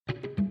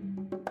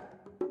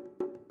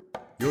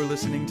You're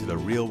listening to The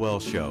Real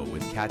Wealth Show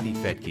with Kathy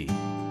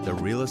Fettke, the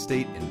real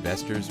estate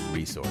investor's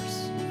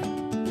resource.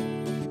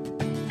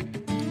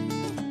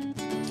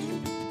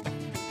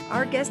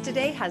 Our guest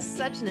today has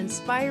such an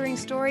inspiring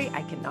story,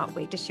 I cannot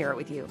wait to share it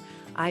with you.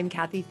 I'm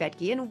Kathy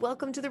Fettke, and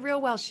welcome to The Real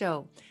Wealth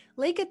Show.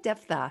 Lekha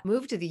Devtha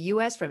moved to the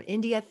U.S. from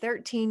India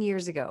 13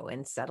 years ago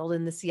and settled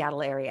in the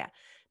Seattle area.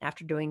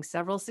 After doing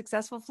several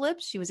successful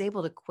flips, she was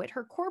able to quit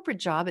her corporate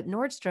job at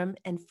Nordstrom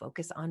and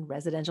focus on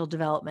residential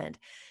development.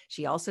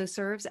 She also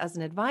serves as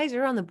an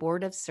advisor on the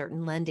board of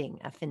Certain Lending,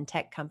 a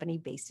fintech company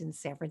based in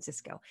San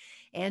Francisco.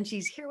 And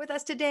she's here with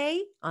us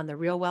today on The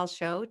Real Wealth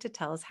Show to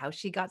tell us how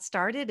she got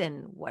started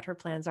and what her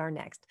plans are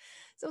next.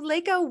 So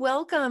Lekha,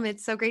 welcome.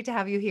 It's so great to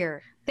have you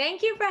here.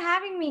 Thank you for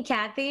having me,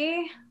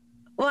 Kathy.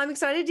 Well, I'm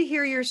excited to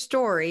hear your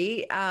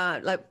story.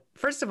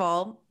 First of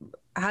all,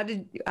 how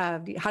did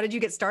you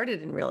get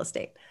started in real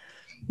estate?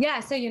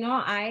 Yeah, so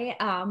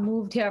I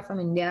moved here from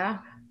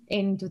India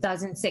in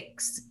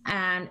 2006,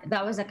 and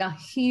that was like a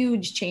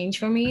huge change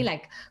for me,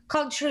 like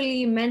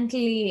culturally,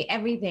 mentally,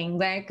 everything,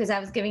 right? Because I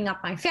was giving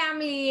up my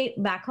family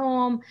back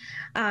home.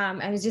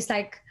 I was just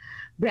like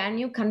brand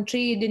new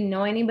country, didn't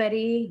know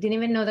anybody, didn't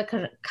even know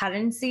the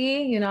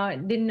currency,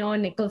 didn't know a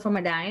nickel from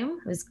a dime.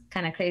 It was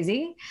kind of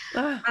crazy.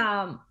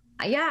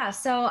 Yeah,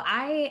 so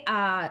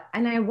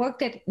I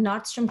worked at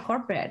Nordstrom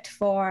Corporate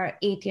for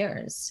 8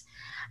 years,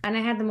 and I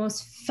had the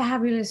most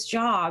fabulous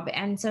job.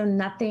 And so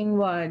nothing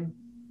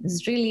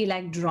was really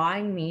like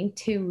drawing me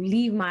to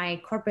leave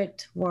my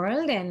corporate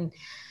world and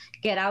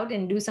get out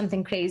and do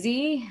something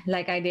crazy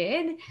like I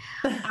did.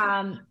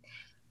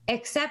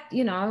 Except,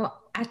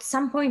 at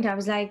some point I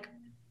was like,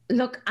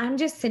 look, I'm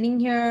just sitting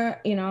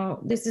here,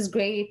 this is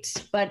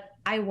great, but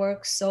I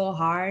work so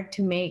hard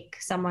to make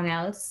someone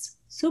else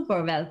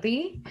super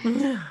wealthy.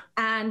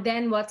 And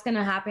then what's going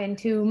to happen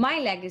to my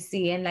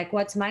legacy and like,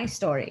 what's my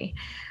story?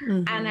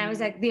 Mm-hmm. And I was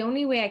like, the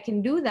only way I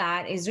can do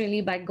that is really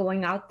by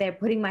going out there,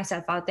 putting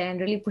myself out there and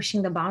really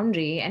pushing the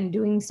boundary and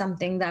doing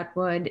something that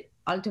would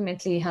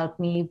ultimately help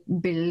me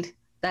build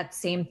that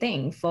same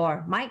thing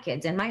for my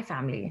kids and my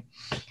family.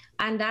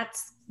 And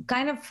that's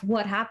kind of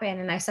what happened.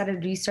 And I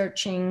started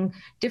researching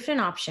different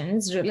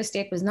options. Real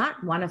estate was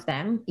not one of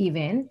them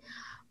even.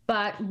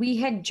 But we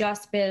had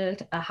just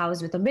built a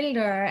house with a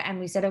builder, and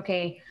we said,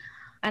 okay,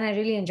 and I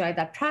really enjoyed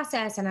that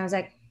process. And I was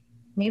like,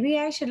 maybe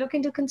I should look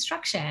into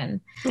construction.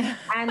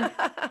 And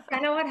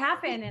kind of what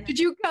happened. And did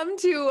you come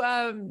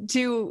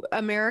to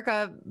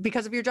America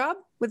because of your job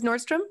with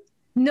Nordstrom?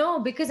 No,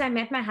 because I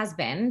met my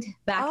husband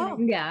back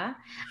in India,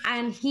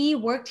 and he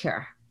worked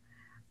here.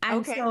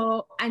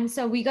 And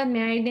so we got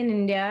married in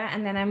India,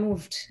 and then I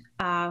moved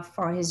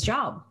for his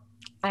job.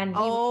 And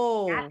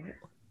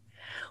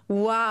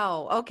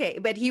wow. Okay.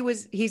 But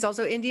he's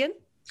also Indian?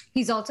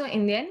 He's also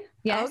Indian.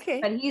 Yes. Okay.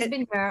 But he's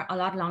been here a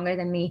lot longer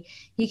than me.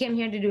 He came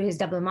here to do his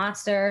double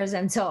masters.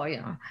 And so,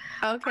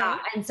 Okay.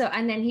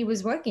 And then he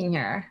was working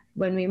here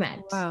when we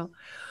met. Wow.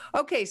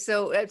 Okay.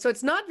 So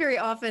it's not very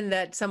often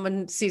that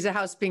someone sees a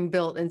house being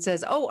built and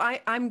says, oh,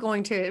 I'm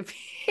going to,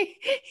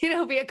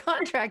 be a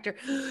contractor.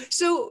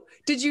 So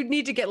did you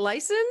need to get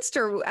licensed,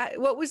 or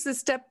what was the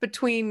step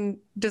between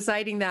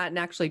deciding that and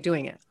actually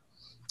doing it?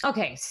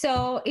 Okay,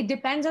 so it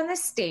depends on the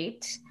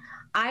state.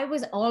 I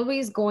was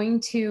always going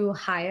to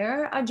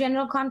hire a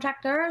general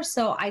contractor,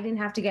 so I didn't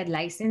have to get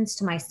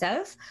licensed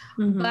myself.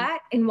 Mm-hmm. But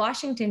in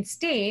Washington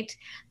State,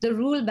 the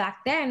rule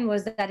back then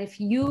was that if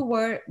you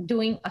were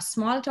doing a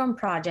small term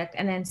project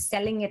and then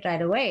selling it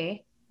right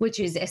away, which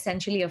is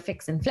essentially a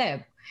fix and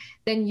flip,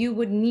 then you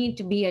would need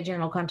to be a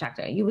general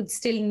contractor. You would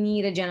still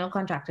need a general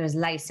contractor's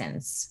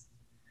license.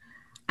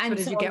 And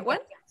so did you get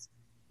one?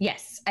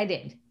 Yes, I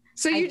did.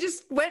 So you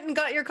just went and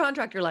got your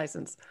contractor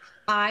license?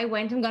 I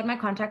went and got my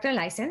contractor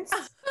license.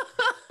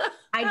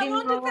 How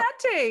long did that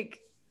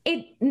take?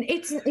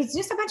 It's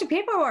just a bunch of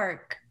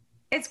paperwork.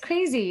 It's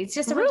crazy. It's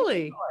just a bunch of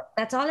paperwork.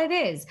 That's all it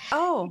is.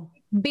 Oh.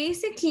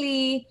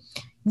 Basically,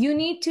 you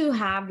need to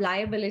have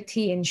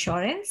liability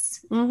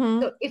insurance.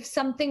 Mm-hmm. So if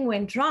something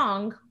went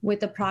wrong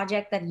with a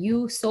project that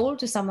you sold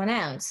to someone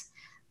else,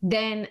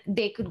 then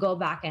they could go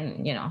back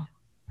and,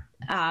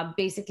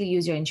 basically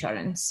use your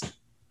insurance.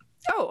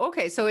 Oh,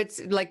 okay. So it's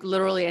like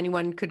literally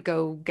anyone could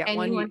go get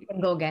one? Anyone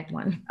can go get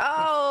one.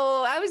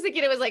 Oh, I was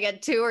thinking it was like a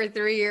 2 or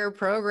 3 year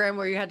program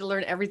where you had to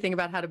learn everything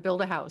about how to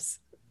build a house.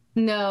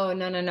 No.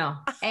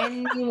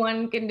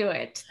 Anyone can do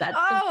it. That's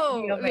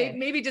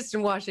maybe just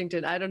in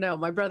Washington. I don't know.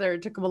 My brother,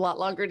 it took him a lot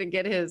longer to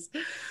get his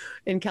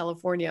in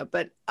California.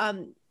 But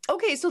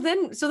okay, so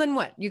then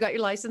what? You got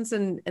your license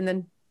and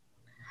then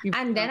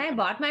then I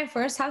bought my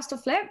first house to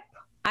flip.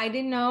 I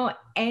didn't know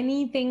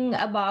anything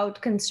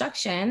about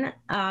construction.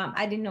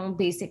 I didn't know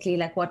basically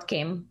like what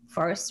came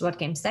first, what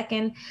came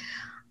second.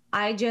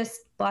 I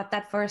just bought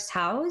that first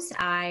house.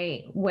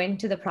 I went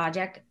to the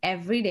project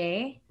every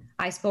day.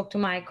 I spoke to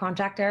my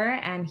contractor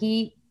and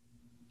he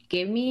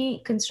gave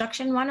me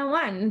construction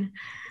 101.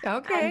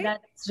 Okay. And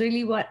that's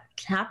really what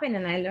happened.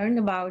 And I learned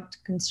about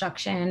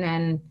construction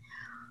and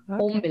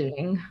home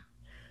building.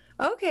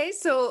 Okay.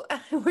 So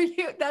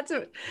that's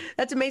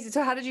amazing.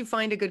 So how did you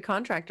find a good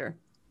contractor?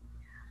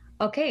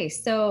 okay,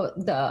 so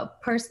the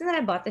person that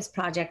I bought this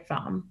project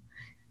from,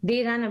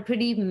 they run a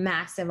pretty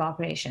massive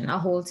operation, a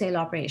wholesale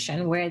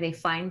operation where they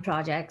find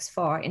projects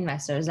for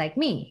investors like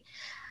me.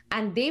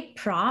 And they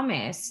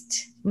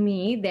promised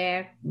me,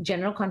 their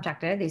general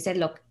contractor, they said,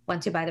 look,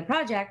 once you buy the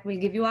project, we'll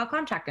give you our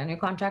contractor, and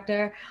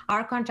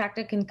our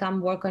contractor can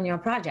come work on your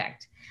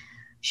project.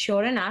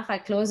 Sure enough, I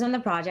closed on the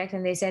project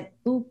and they said,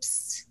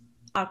 oops,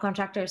 our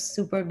contractor is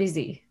super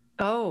busy.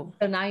 Oh.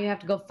 So now you have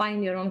to go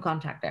find your own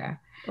contractor.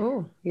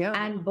 Oh, yeah.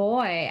 And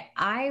boy,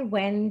 I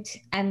went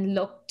and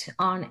looked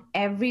on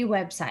every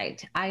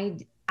website. I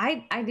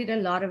did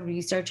a lot of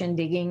research and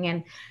digging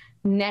and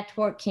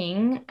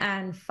networking,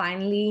 and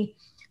finally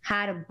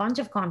had a bunch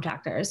of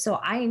contractors. So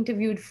I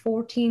interviewed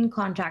 14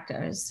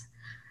 contractors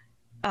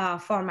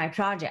for my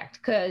project,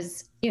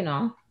 because, you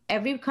know,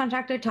 every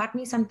contractor taught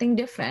me something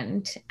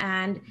different.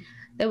 And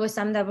there was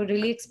some that were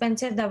really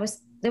expensive. There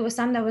was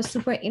some that was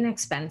super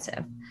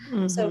inexpensive.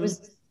 Mm-hmm. So it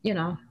was, you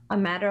know, a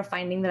matter of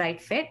finding the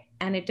right fit.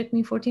 And it took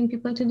me 14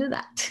 people to do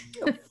that.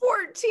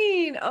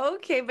 14.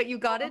 Okay. But you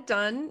got it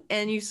done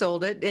and you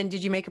sold it. And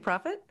did you make a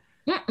profit?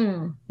 Nope.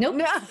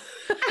 No.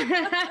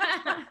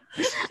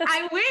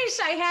 I wish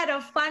I had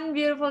a fun,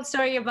 beautiful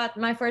story about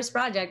my first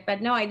project,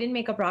 but no, I didn't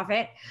make a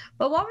profit.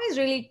 But what was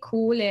really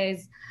cool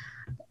is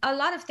a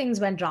lot of things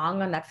went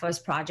wrong on that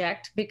first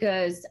project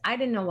because I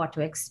didn't know what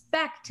to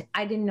expect.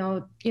 I didn't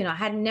know, you know, I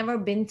had never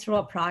been through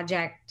a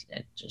project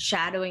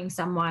shadowing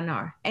someone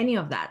or any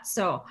of that.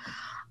 So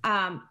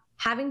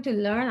having to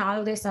learn all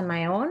of this on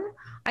my own,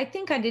 I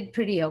think I did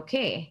pretty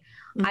okay.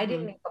 Mm-hmm. I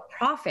didn't make a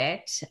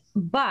profit,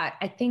 but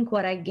I think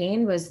what I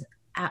gained was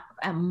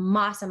a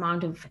mass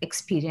amount of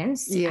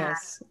experience.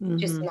 Yes. And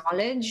just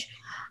knowledge.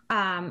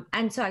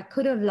 And so I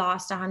could have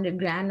lost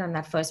 $100,000 on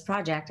that first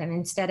project, and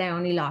instead I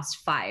only lost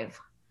 5.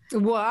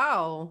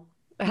 Wow.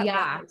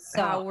 Yeah.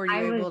 So how were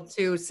you able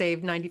to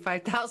save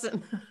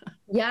 95,000?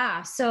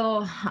 Yeah.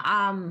 So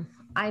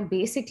I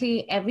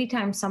basically, every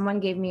time someone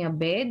gave me a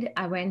bid,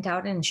 I went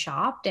out and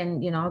shopped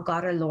and, you know,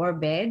 got a lower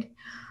bid.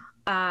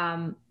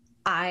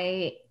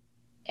 I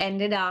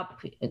ended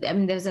up, I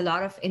mean, there's a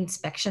lot of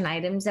inspection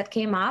items that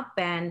came up,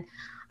 and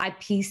I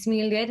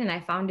piecemealed it, and I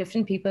found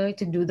different people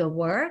to do the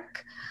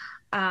work.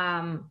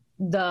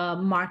 The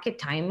market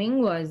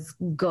timing was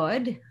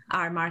good.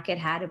 Our market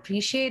had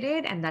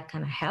appreciated, and that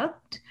kind of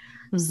helped.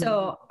 Mm-hmm.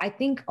 So I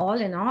think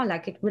all in all,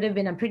 like, it would have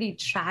been a pretty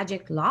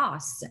tragic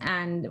loss,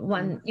 and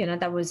one, you know,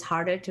 that was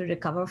harder to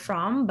recover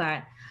from,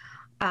 but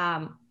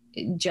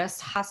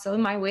just hustle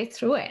my way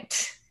through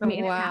it.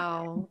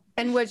 Wow.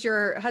 And was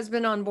your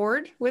husband on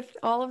board with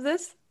all of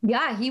this?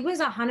 Yeah, he was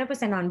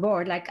 100% on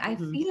board. Like, I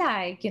feel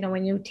like, you know,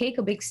 when you take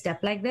a big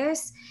step like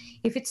this,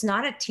 if it's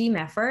not a team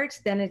effort,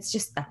 then it's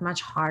just that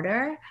much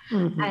harder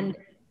and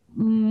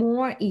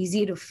more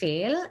easy to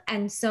fail.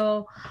 And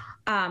so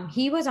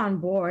he was on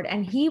board,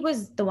 and he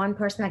was the one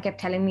person that kept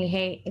telling me,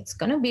 hey, it's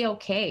going to be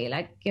okay.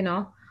 Like, you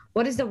know,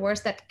 what is the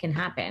worst that can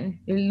happen?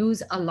 You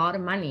lose a lot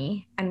of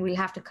money and we'll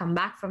have to come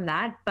back from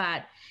that,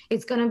 but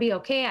it's going to be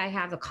okay. I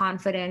have the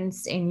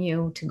confidence in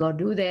you to go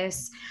do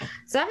this.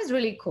 So that was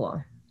really cool.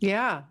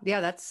 Yeah.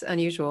 Yeah. That's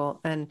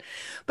unusual.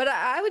 But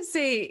I would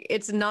say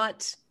it's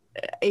not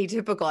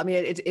atypical. I mean,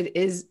 it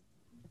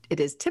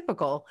is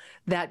typical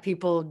that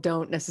people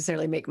don't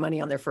necessarily make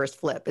money on their first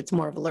flip. It's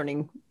more of a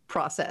learning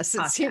process.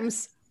 It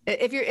seems,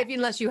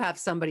 unless you have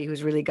somebody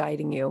who's really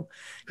guiding you,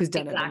 who's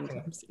done it many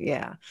times.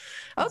 Yeah.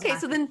 Okay.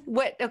 So then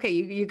what, okay.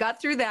 You got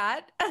through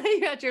that.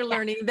 You got your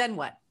learning. Then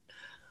what?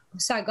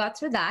 So I got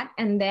through that.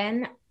 And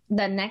then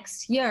the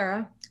next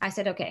year I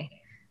said, okay,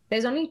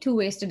 there's only 2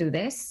 ways to do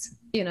this.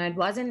 You know, it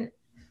wasn't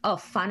a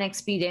fun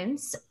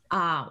experience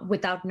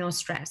without no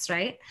stress,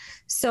 right?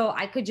 So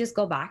I could just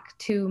go back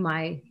to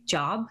my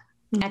job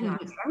at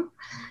Nordstrom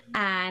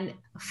and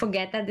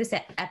forget that this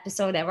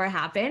episode ever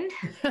happened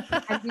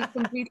and be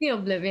completely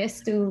oblivious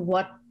to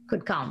what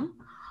could come.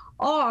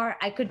 Or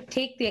I could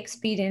take the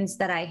experience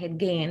that I had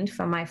gained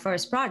from my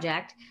first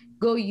project,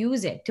 go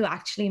use it to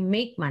actually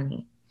make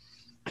money.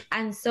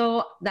 And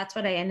so that's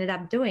what I ended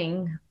up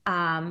doing.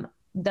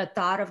 The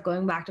thought of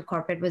going back to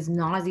corporate was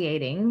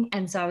nauseating.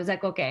 And so I was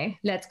like, okay,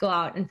 let's go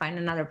out and find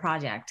another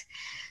project.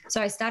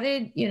 So I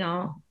started,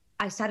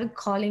 I started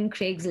calling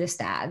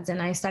Craigslist ads,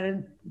 and I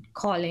started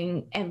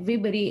calling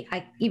everybody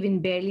I even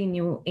barely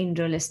knew in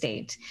real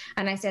estate.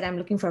 And I said, I'm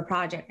looking for a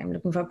project. I'm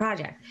looking for a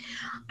project.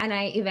 And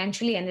I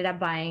eventually ended up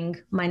buying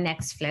my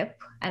next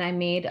flip, and I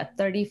made a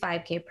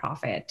 $35K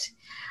profit.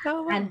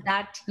 Oh, wow. And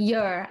that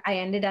year I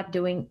ended up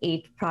doing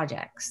 8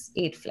 projects,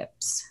 8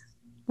 flips.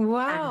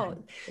 Wow.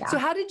 Yeah. So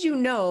how did you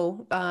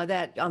know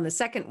that on the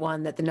second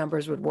one that the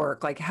numbers would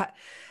work? Like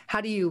how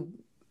do you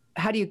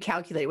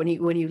calculate when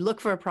you look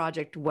for a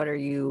project? What are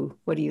you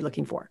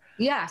looking for?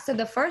 Yeah. So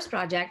the first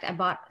project I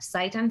bought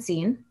sight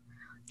unseen.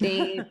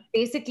 They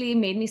basically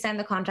made me sign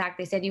the contract.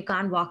 They said, you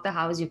can't walk the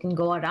house. You can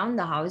go around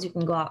the house. You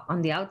can go out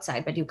on the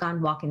outside, but you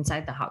can't walk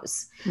inside the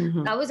house.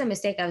 Mm-hmm. That was a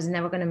mistake I was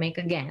never going to make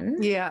again.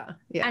 Yeah.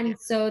 And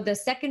so the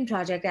second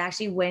project, I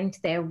actually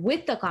went there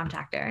with the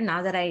contractor.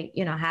 Now that I,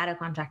 had a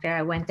contractor,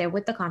 I went there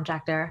with the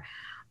contractor.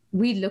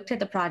 we looked at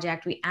the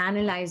project, we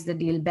analyzed the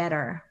deal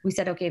better. We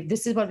said, okay, if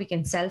this is what we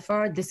can sell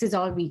for, this is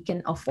all we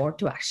can afford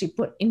to actually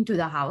put into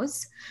the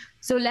house.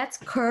 So let's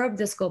curb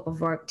the scope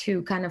of work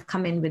to kind of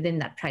come in within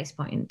that price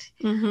point.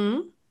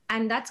 Mm-hmm.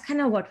 And that's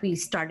kind of what we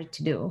started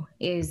to do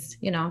is,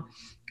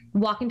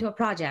 walk into a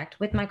project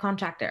with my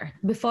contractor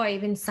before I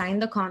even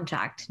signed the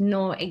contract,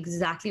 know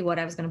exactly what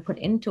I was going to put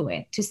into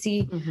it to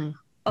see,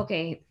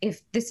 okay,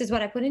 if this is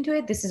what I put into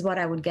it, this is what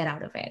I would get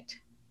out of it.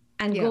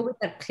 And go with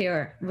that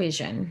clear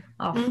vision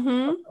of what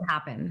will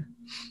happen.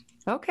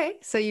 Okay.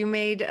 So you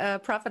made a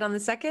profit on the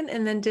second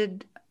and then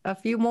did a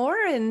few more,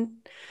 and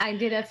I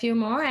did a few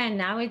more, and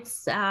now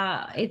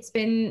it's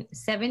been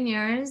 7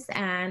 years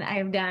and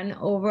I've done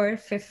over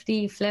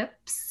 50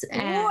 flips.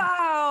 And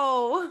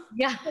wow.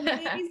 Yeah.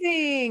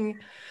 Amazing.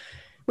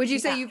 Would you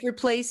say you've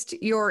replaced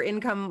your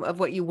income of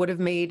what you would have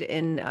made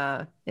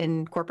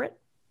in corporate?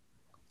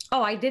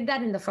 Oh, I did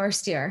that in the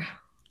first year.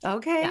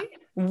 Okay. Yeah.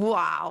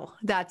 Wow.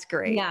 That's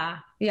great. Yeah.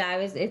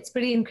 It's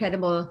pretty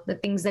incredible the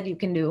things that you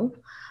can do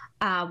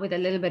with a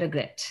little bit of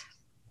grit.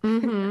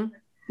 Mm-hmm.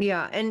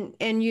 Yeah.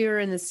 And you're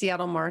in the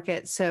Seattle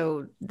market,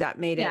 so that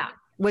made it.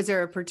 Was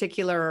there a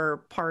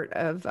particular part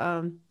of,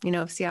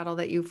 Seattle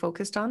that you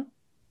focused on?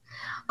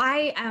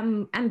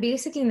 I'm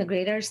basically in the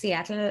greater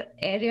Seattle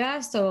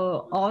area.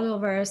 So all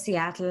over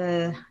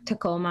Seattle,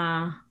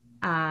 Tacoma,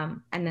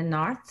 and the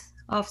north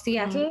of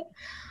Seattle.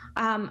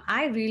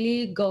 I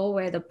really go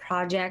where the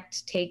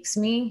project takes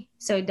me.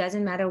 So it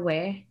doesn't matter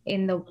where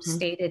in the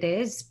state it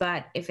is,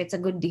 but if it's a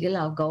good deal,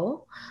 I'll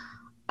go.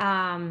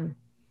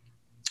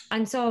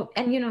 And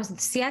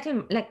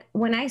Seattle, like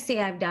when I say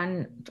I've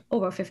done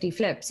over 50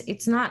 flips,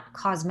 it's not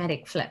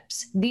cosmetic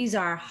flips. These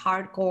are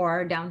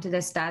hardcore down to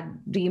the stud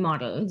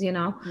remodels,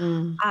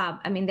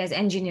 there's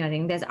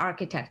engineering, there's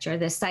architecture,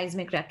 there's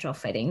seismic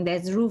retrofitting,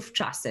 there's roof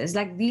trusses.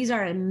 Like these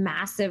are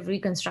massive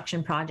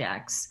reconstruction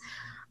projects.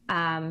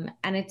 And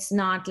it's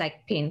not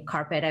like paint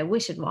carpet. I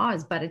wish it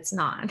was, but it's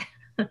not.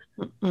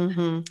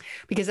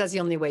 Because that's the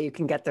only way you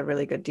can get the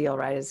really good deal,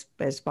 right?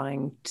 Is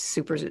buying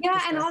super. Yeah.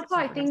 And also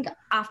I think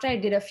after I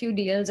did a few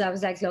deals, I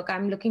was like, look,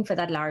 I'm looking for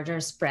that larger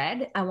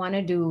spread. I want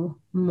to do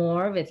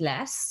more with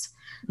less.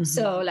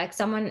 So like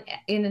someone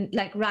in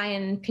like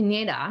Ryan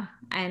Pineda,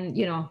 and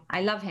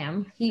I love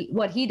him.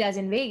 What he does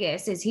in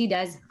Vegas is he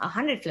does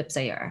 100 flips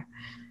a year,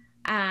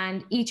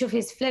 and each of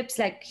his flips,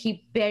 like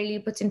he barely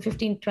puts in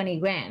 15, 20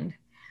 grand.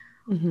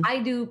 I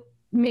do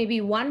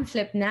maybe one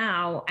flip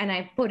now and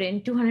I put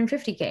in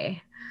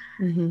 250K.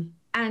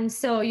 And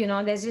so,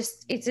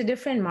 it's a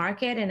different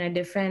market and a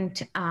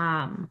different,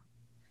 I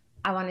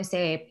want to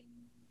say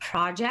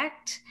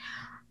project.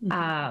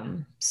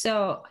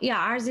 So yeah,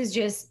 ours is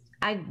just,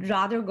 I'd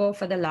rather go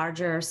for the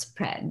larger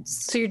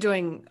spreads. So you're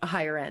doing a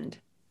higher end.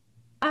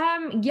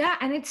 Yeah.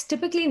 And it's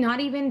typically not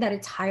even that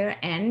it's higher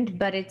end,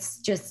 but it's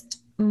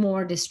just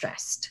more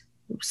distressed,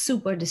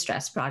 super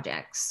distressed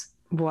projects.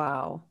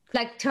 Wow.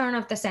 Like turn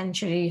of the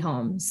century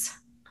homes.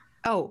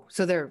 Oh,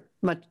 so they're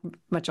much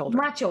older.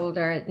 Much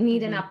older,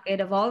 need an upgrade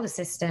of all the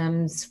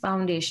systems,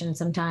 foundation,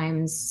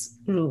 sometimes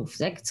roofs.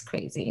 Like it's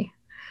crazy.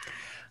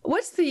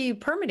 What's the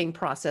permitting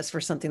process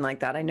for something like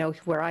that? I know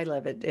where I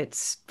live,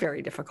 it's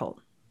very difficult.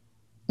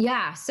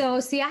 Yeah. So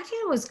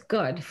Seattle was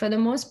good. For the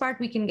most part,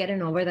 we can get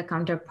an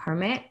over-the-counter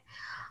permit.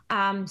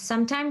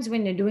 Sometimes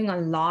when you're doing a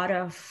lot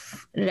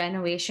of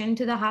renovation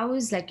to the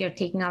house, like you're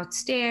taking out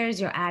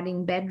stairs, you're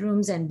adding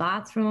bedrooms and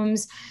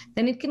bathrooms,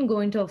 then it can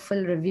go into a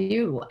full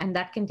review, and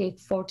that can take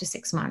 4 to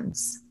 6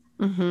 months.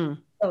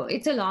 So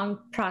it's a long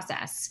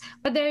process,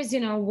 but there's,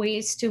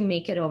 ways to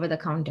make it over the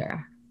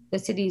counter. The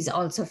city is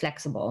also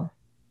flexible.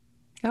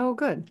 Oh,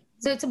 good.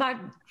 So it's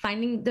about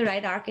finding the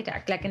right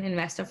architect, like an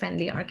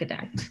investor-friendly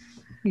architect.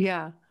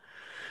 Yeah.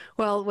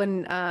 Well,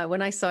 when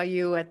I saw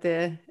you at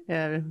the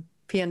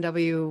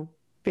PNW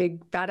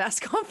Big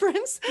Badass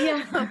Conference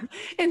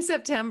in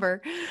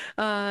September,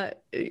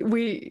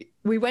 we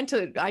went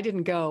to, I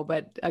didn't go,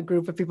 but a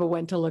group of people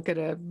went to look at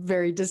a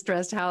very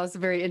distressed house, a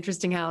very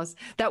interesting house.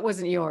 That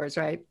wasn't yours,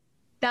 right?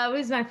 That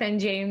was my friend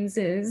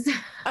James's.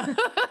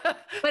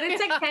 But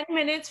it's like 10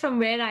 minutes from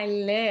where I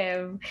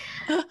live.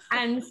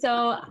 And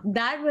so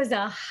that was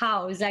a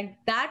house, like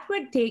that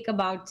would take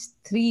about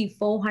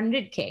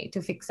 300-400K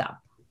to fix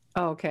up.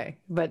 Oh, okay.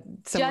 But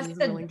just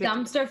the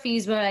dumpster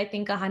fees were, I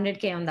think,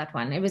 100K on that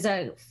one. It was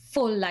a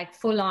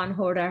full-on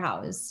hoarder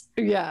house.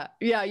 Yeah.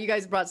 Yeah. You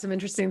guys brought some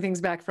interesting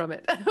things back from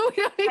it. I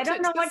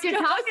don't know what you're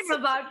talking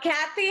about,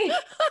 Kathy.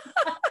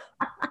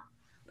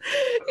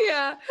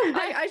 Yeah.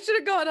 I should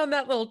have gone on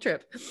that little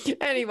trip.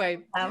 Anyway,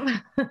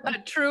 a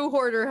true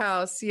hoarder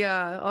house.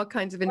 Yeah. All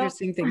kinds of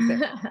interesting things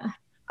there.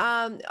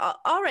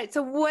 All right.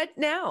 So what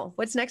now?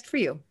 What's next for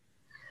you?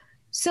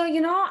 So,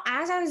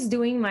 as I was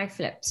doing my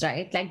flips,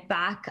 right, like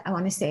back, I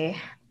want to say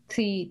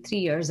 3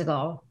 years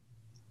ago,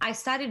 I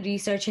started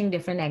researching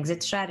different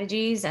exit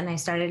strategies, and I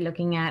started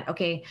looking at,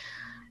 okay,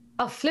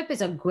 a flip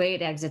is a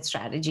great exit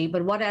strategy,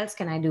 but what else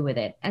can I do with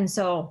it? And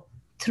so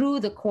through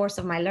the course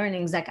of my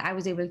learnings, like I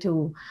was able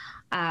to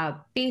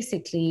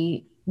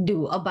basically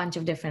do a bunch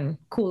of different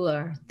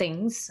cooler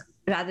things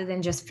rather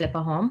than just flip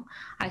a home,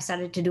 I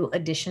started to do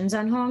additions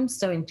on homes.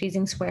 So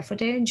increasing square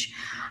footage.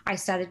 I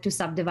started to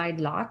subdivide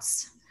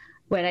lots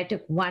where I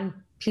took one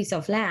piece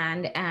of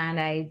land and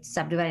I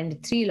subdivided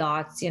into 3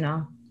 lots,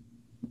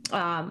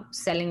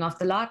 selling off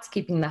the lots,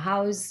 keeping the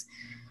house,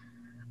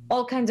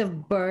 all kinds of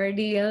BRRRR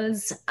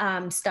deals,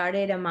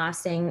 started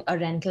amassing a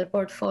rental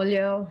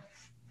portfolio.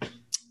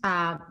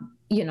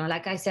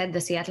 Like I said, the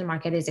Seattle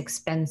market is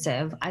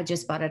expensive. I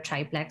just bought a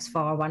triplex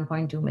for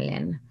 1.2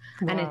 million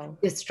and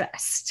it's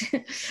distressed.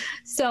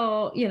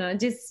 So,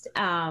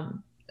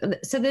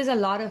 so there's a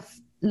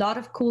lot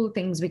of cool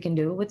things we can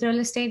do with real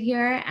estate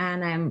here.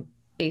 And I'm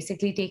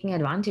basically taking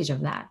advantage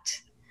of that.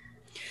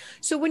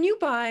 So when you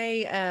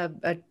buy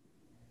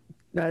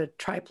a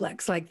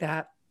triplex like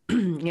that,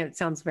 it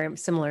sounds very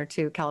similar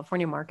to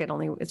California market,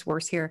 only it's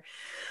worse here.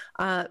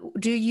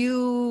 Do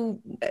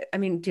you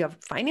have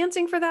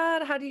financing for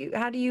that? How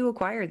do you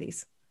acquire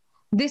these?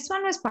 This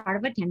one was part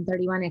of a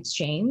 1031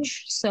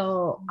 exchange.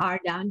 So our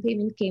down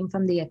payment came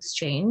from the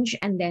exchange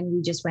and then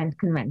we just went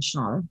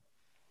conventional.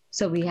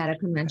 So we had a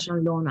conventional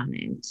loan on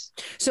it.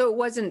 So it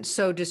wasn't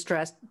so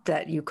distressed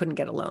that you couldn't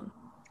get a loan.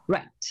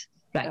 Right.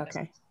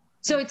 Okay.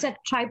 So it's a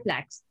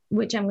triplex,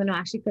 which I'm going to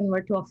actually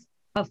convert to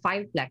a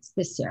fiveplex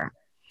this year.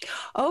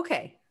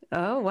 Okay.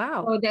 Oh,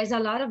 wow. So there's a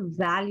lot of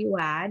value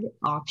add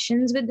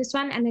options with this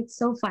one. And it's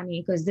so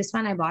funny because this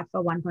one I bought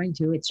for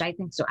 1.2. It's right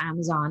next to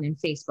Amazon and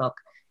Facebook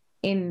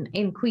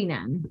in Queen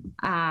Anne,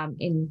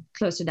 in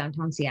close to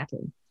downtown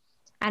Seattle.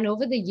 And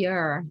over the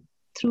year,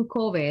 through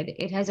COVID,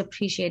 it has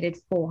appreciated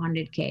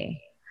 $400K.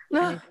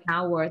 And it's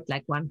now worth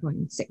like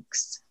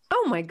 1.6.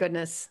 Oh my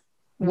goodness.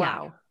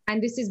 Wow. Yeah.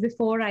 And this is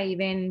before I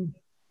even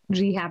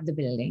rehab the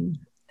building.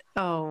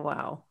 Oh,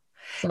 wow.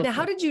 Now,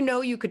 how did you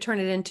know you could turn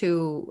it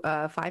into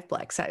a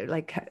fiveplex?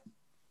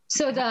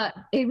 So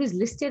it was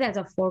listed as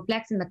a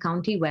fourplex in the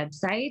county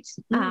website.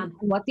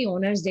 What the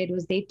owners did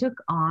was they took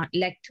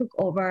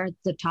over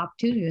the top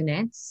 2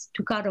 units,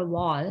 took out a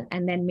wall,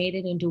 and then made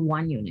it into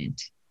 1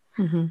 unit.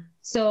 Mm-hmm.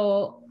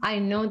 So I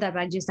know that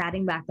by just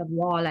adding back that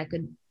wall, I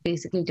could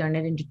basically turn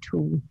it into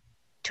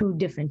two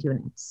different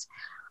units.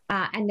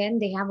 And then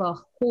they have a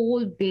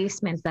whole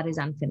basement that is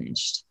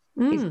unfinished.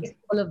 It's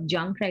full of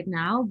junk right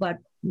now, but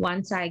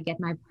once I get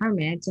my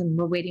permits, and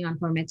we're waiting on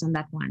permits on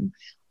that one,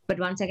 but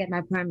once I get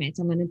my permits,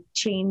 I'm going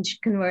to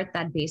convert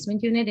that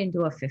basement unit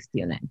into a 5th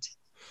unit.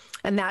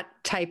 And that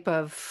type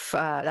of,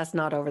 that's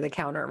not over the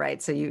counter,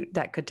 right? So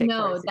that could take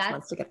 4 to 6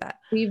 months to get that.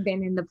 We've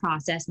been in the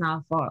process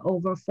now for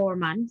over 4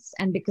 months.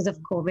 And because of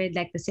COVID,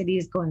 the city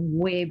is going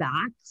way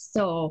back.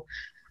 So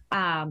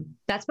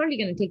that's probably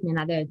going to take me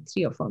another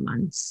 3 or 4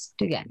 months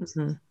to get.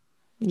 Mm-hmm.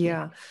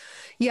 Yeah.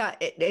 Yeah.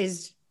 It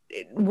is.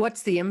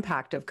 What's the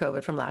impact of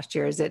COVID from last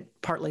year? Is it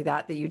partly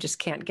that you just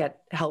can't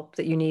get help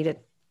that you need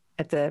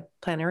at the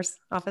planner's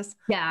office?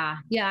 Yeah.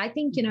 I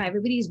think,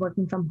 everybody's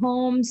working from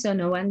home, so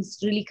no one's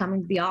really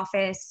coming to the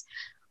office.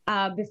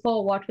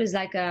 Before, what was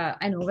like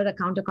an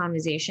over-the-counter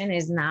conversation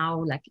is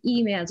now like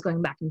emails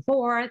going back and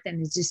forth, and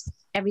it's just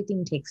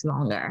everything takes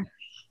longer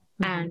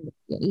and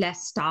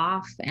less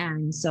staff.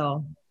 And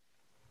so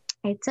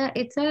it's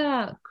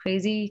a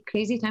crazy,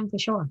 crazy time for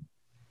sure.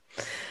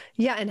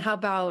 Yeah. And how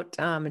about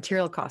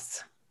material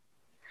costs?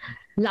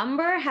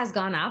 Lumber has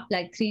gone up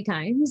like 3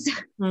 times.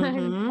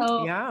 Mm-hmm.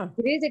 So yeah.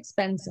 It is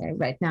expensive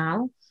right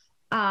now.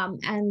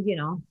 And,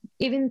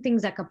 even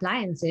things like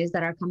appliances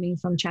that are coming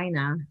from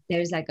China,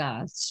 there's like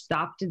a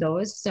stop to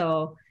those.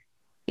 So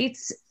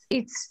it's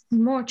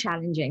more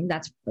challenging.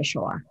 That's for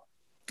sure.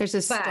 There's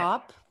a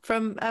stop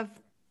from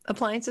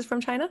appliances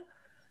from China?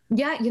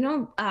 Yeah.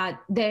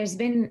 There's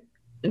been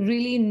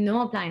really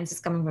no appliances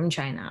coming from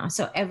China.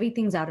 So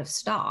everything's out of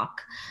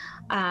stock.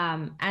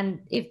 And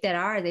if there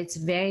are, it's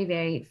very,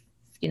 very,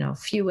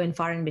 few and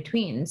far in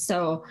between.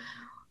 So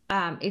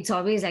it's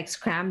always like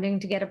scrambling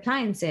to get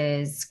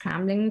appliances,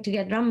 scrambling to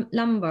get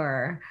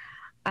lumber.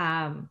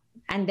 And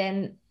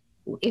then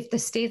if the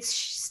state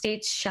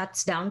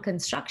shuts down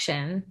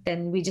construction,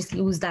 then we just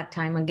lose that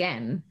time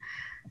again.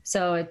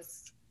 So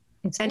it's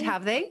and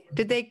have they?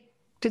 Did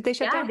they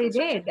shut down? Yeah, they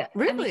did.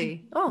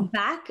 Really?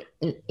 Back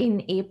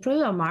in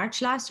April or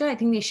March last year, I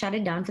think they shut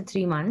it down for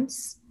 3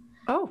 months.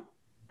 Oh.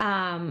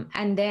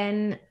 And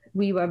then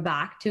we were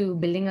back to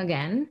building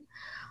again.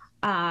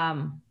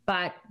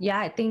 But yeah,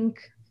 I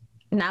think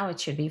now it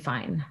should be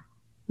fine.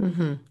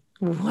 Mm-hmm.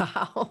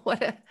 Wow.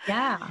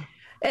 Yeah.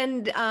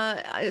 And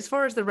as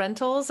far as the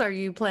rentals, are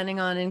you planning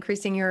on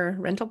increasing your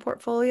rental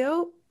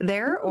portfolio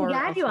there? Or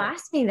glad you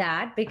asked me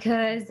that,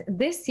 because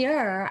this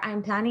year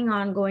I'm planning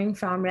on going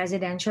from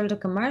residential to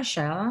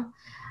commercial.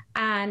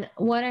 And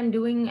what I'm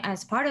doing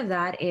as part of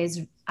that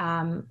is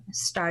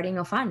starting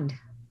a fund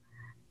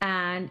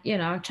and,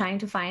 trying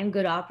to find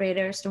good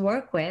operators to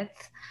work with.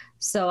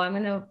 So I'm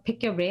going to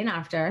pick your brain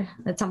after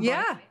at some point.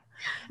 Yeah,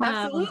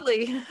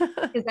 absolutely.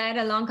 Because I had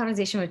a long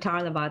conversation with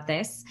Tarl about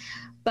this.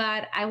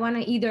 But I want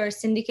to either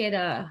syndicate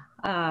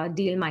a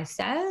deal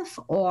myself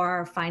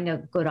or find a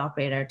good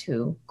operator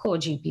to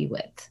co-GP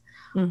with.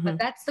 Mm-hmm. But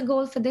that's the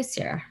goal for this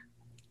year.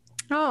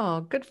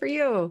 Oh, good for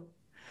you.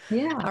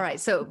 Yeah. All right.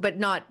 So, but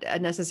not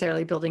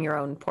necessarily building your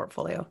own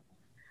portfolio.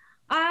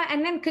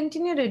 And then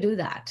continue to do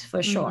that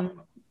for sure. Mhm.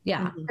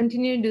 Yeah.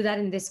 Continue to do that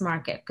in this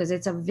market because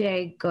it's a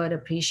very good,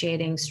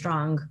 appreciating,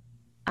 strong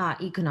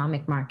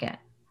economic market.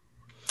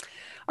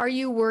 Are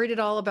you worried at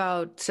all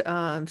about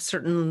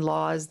certain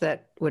laws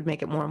that would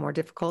make it more and more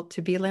difficult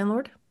to be a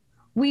landlord?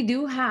 We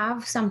do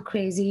have some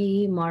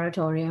crazy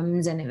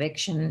moratoriums and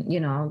eviction,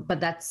 but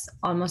that's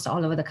almost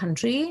all over the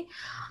country.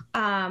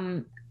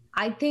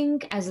 I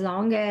think as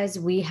long as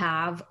we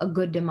have a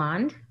good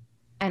demand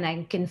and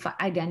I can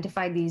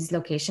identify these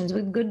locations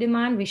with good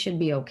demand, we should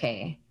be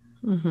okay.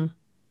 Mm-hmm.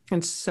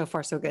 And so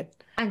far, so good.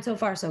 And so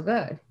far, so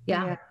good.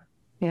 Yeah.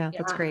 Yeah,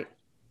 that's great.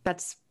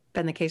 That's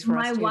been the case for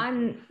us too.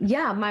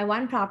 My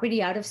one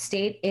property out of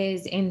state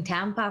is in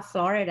Tampa,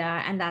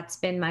 Florida, and that's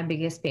been my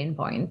biggest pain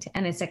point.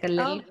 And it's like a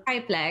little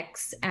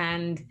triplex,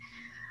 and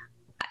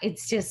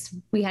it's just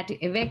we had to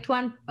evict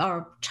one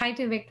or try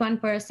to evict one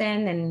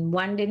person, and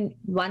one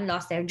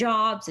lost their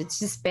jobs. It's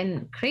just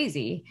been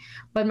crazy.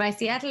 But my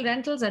Seattle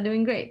rentals are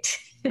doing great.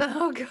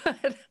 Oh,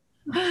 good.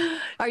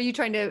 Are you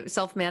trying to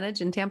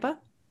self-manage in Tampa?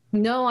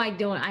 No, I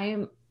don't.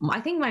 I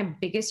think my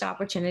biggest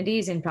opportunity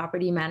is in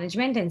property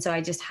management. And so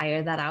I just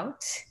hire that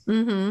out.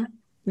 Mm-hmm.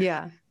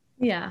 Yeah.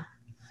 Yeah.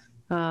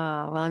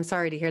 Well, I'm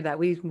sorry to hear that.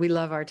 We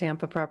love our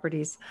Tampa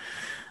properties.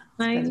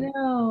 I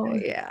know.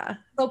 Yeah.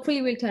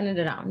 Hopefully we'll turn it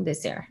around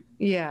this year.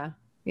 Yeah.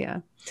 Yeah.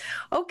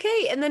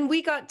 Okay. And then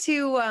we got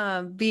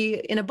to be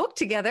in a book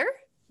together.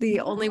 The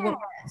only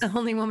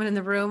woman in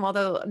the room,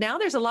 although now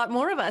there's a lot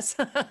more of us.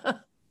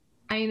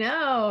 I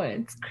know.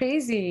 It's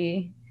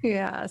crazy.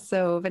 Yeah.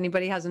 So if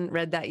anybody hasn't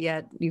read that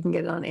yet, you can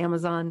get it on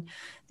Amazon,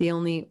 The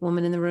Only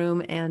Woman in the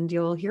Room, and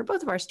you'll hear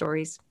both of our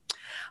stories.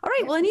 All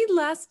right. Well, any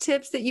last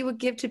tips that you would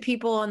give to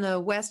people on the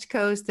West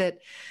Coast that,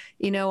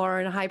 are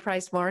in a high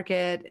priced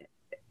market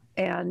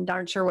and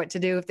aren't sure what to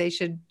do, if they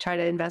should try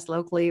to invest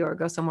locally or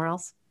go somewhere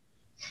else?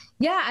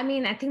 Yeah, I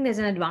mean, I think there's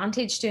an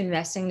advantage to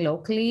investing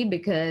locally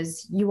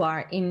because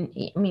you're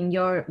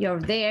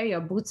there,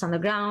 your boots on the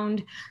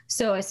ground.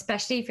 So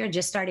especially if you're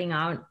just starting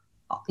out,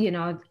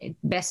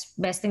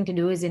 best thing to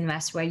do is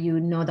invest where you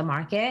know the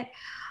market.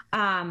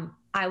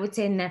 I would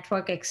say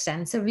network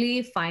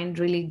extensively, find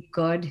really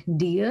good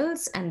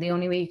deals. And the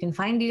only way you can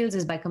find deals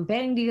is by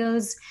comparing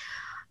deals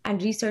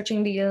and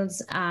researching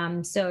deals.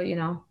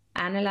 So,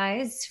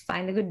 analyze,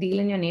 find a good deal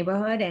in your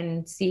neighborhood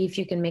and see if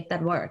you can make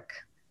that work.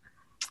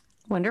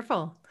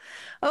 Wonderful.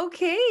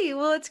 Okay.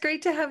 Well, it's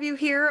great to have you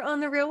here on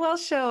the Real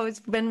Wealth Show. It's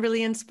been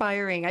really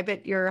inspiring. I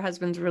bet your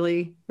husband's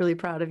really, really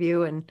proud of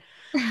you. And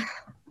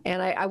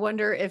I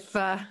wonder if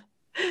at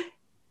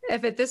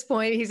this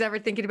point he's ever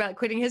thinking about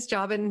quitting his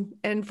job and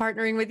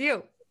partnering with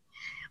you.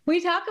 We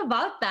talk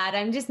about that.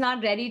 I'm just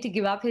not ready to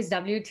give up his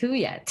W-2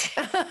 yet.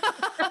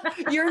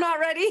 You're not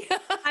ready?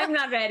 I'm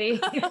not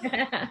ready.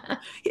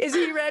 Is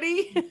he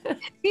ready?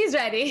 He's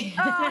ready.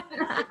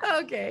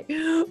 Okay.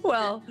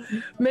 Well,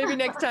 maybe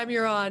next time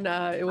you're on,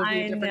 it will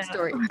be a different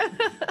story.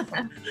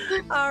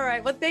 All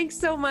right. Well, thanks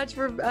so much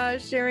for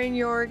sharing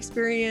your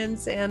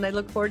experience. And I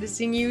look forward to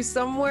seeing you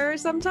somewhere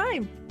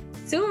sometime.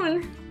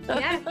 Soon.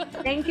 Yeah.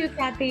 Thank you,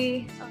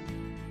 Kathy.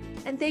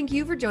 And thank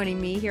you for joining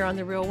me here on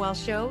The Real Wealth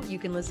Show. You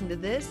can listen to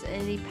this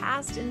and any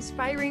past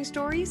inspiring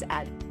stories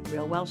at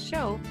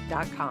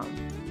realwealthshow.com.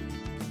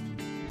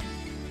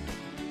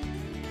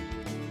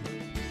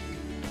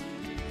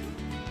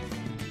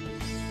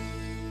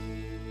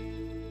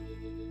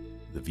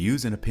 The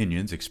views and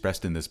opinions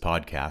expressed in this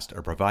podcast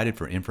are provided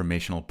for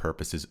informational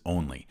purposes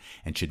only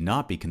and should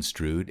not be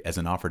construed as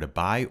an offer to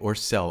buy or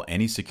sell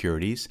any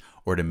securities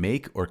or to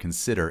make or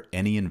consider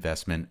any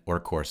investment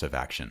or course of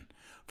action.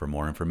 For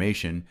more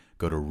information,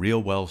 go to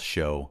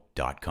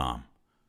realwealthshow.com.